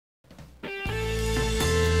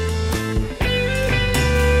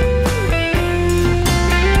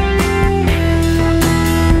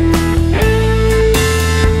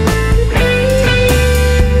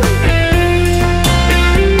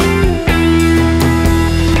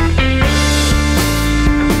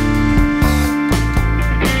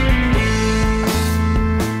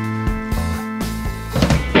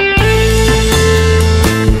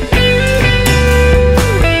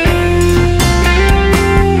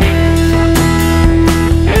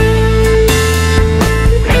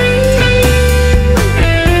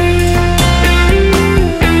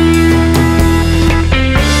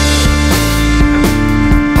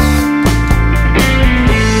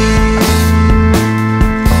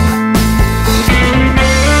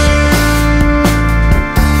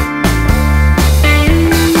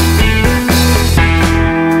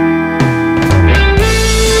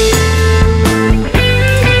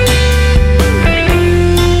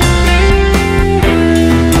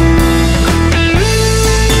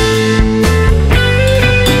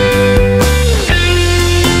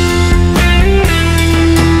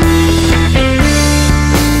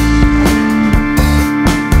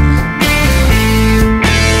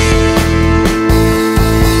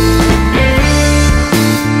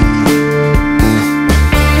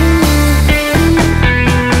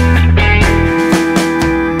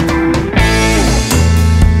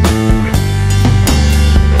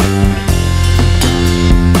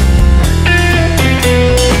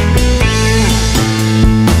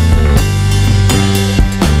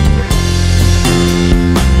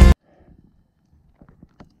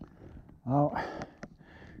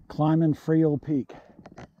climbing Frio Peak,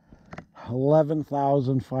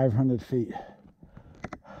 11,500 feet.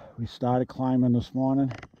 We started climbing this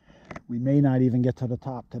morning. We may not even get to the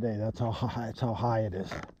top today. That's how high it is.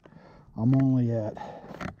 I'm only at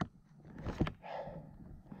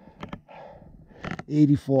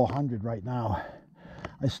 8,400 right now.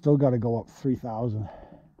 I still got to go up 3,000.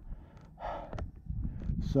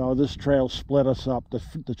 So this trail split us up.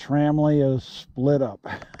 The tramway is split up.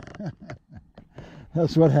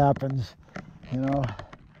 That's what happens, you know.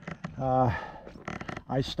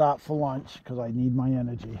 I stopped for lunch because I need my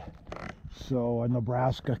energy. So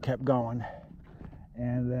Nebraska kept going.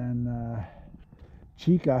 And then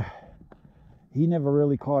Chica, he never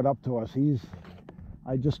really caught up to us.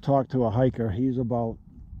 I just talked to a hiker. He's about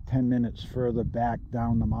 10 minutes further back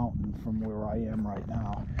down the mountain from where I am right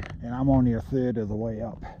now. And I'm only a third of the way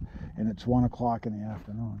up. And it's 1 o'clock in the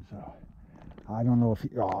afternoon. So I don't know if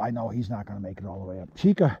I know he's not going to make it all the way up.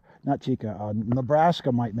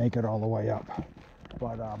 Nebraska might make it all the way up.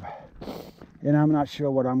 But, and I'm not sure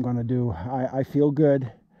what I'm going to do. I feel good.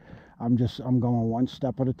 I'm going one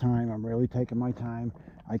step at a time. I'm really taking my time.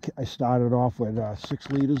 I started off with 6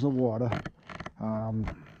 liters of water. I'm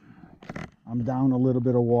down a little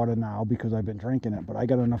bit of water now because I've been drinking it, but I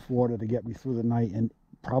got enough water to get me through the night and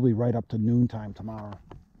probably right up to noontime tomorrow.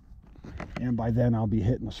 And by then I'll be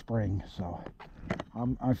hitting the spring, so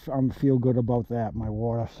I feel good about that, my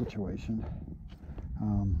water situation.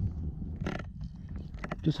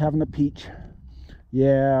 Just having a peach.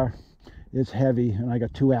 Yeah, it's heavy, and I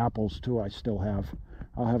got 2 apples too. I still have.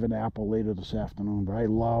 I'll have an apple later this afternoon, but I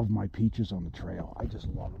love my peaches on the trail. I just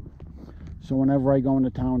love them. So whenever I go into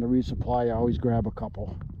town to resupply, I always grab a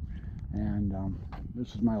couple. And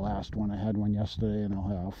this is my last one. I had one yesterday, and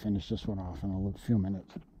I'll finish this one off in a few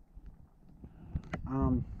minutes.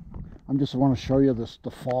 I just want to show you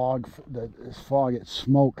the fog. This fog, it's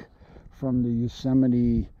smoke from the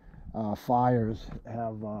Yosemite fires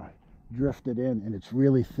have drifted in, and it's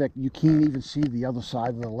really thick. You can't even see the other side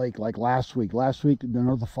of the lake like last week. You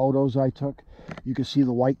know, the photos I took, you can see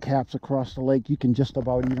the white caps across the lake. You can just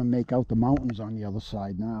about even make out the mountains on the other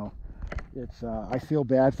side now. It's I feel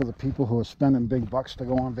bad for the people who are spending big bucks to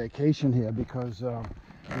go on vacation here, because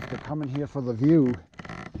if they're coming here for the view,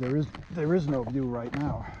 there is no view right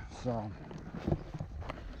now. So,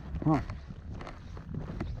 all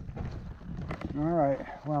right,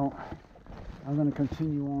 well, I'm going to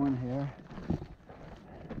continue on here.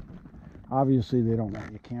 Obviously, they don't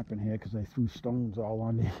want you camping here because they threw stones all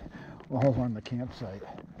on the campsite.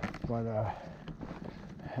 But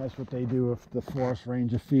that's what they do if the forest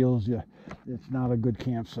ranger feels it's not a good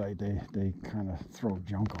campsite. They kind of throw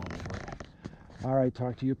junk on it. All right,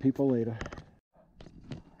 talk to you people later.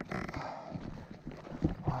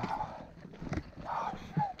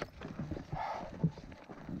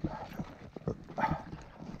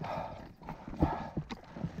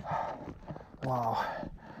 Wow.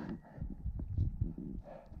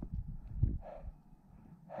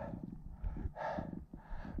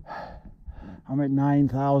 I'm at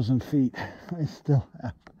 9,000 feet. I still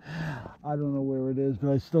have, I don't know where it is,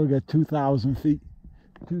 but I still got 2,000 feet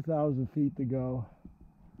to go.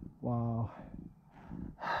 Wow.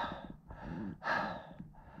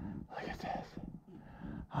 Look at this.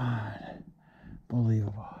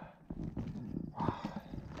 Unbelievable.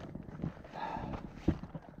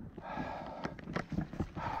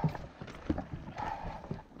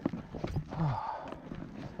 Wow.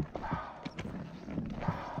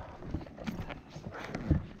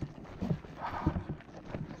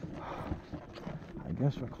 I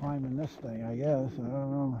guess we're climbing this thing, I guess. I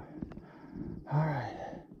don't know. All right.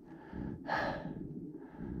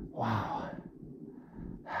 Wow.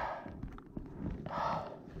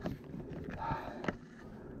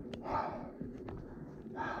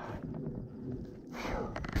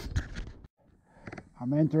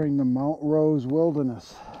 I'm entering the Mount Rose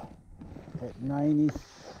Wilderness at 90.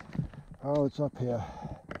 Oh, it's up here.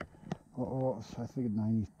 Oh, I think it's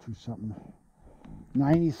 92 something.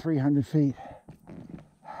 9,300 feet.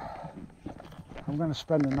 I'm going to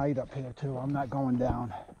spend the night up here too. I'm not going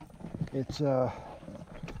down. It's what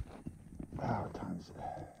time is it?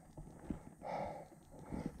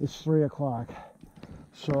 It's 3 o'clock.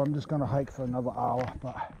 So I'm just going to hike for another hour,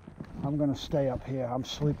 but I'm going to stay up here. I'm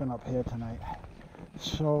sleeping up here tonight.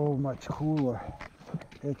 So much cooler.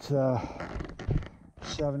 It's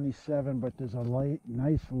 77, but there's a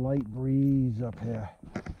nice light breeze up here.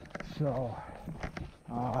 So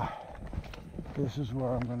this is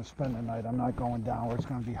where I'm going to spend the night. I'm not going down where it's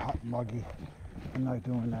going to be hot and muggy. I'm not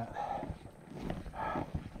doing that.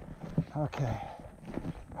 Okay.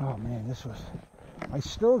 Oh man, I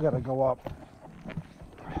still got to go up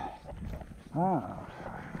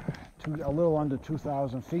A little under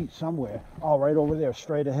 2,000 feet somewhere. Oh, right over there,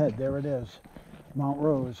 straight ahead. There it is. Mount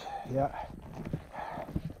Rose. Yeah.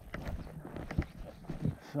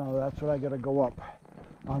 So that's what I got to go up.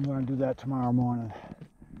 I'm going to do that tomorrow morning.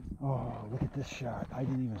 Oh, look at this shot. I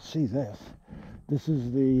didn't even see this. This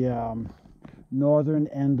is the northern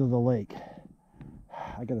end of the lake.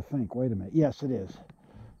 I got to think. Wait a minute. Yes, it is.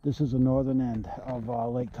 This is the northern end of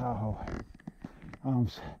Lake Tahoe.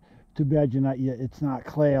 Too bad it's not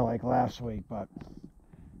clear like last week, but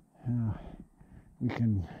we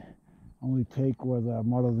can only take what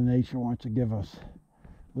Mother Nature wants to give us.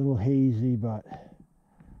 A little hazy, but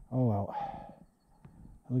oh well.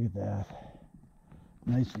 Look at that.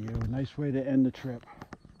 Nice view. Nice way to end the trip.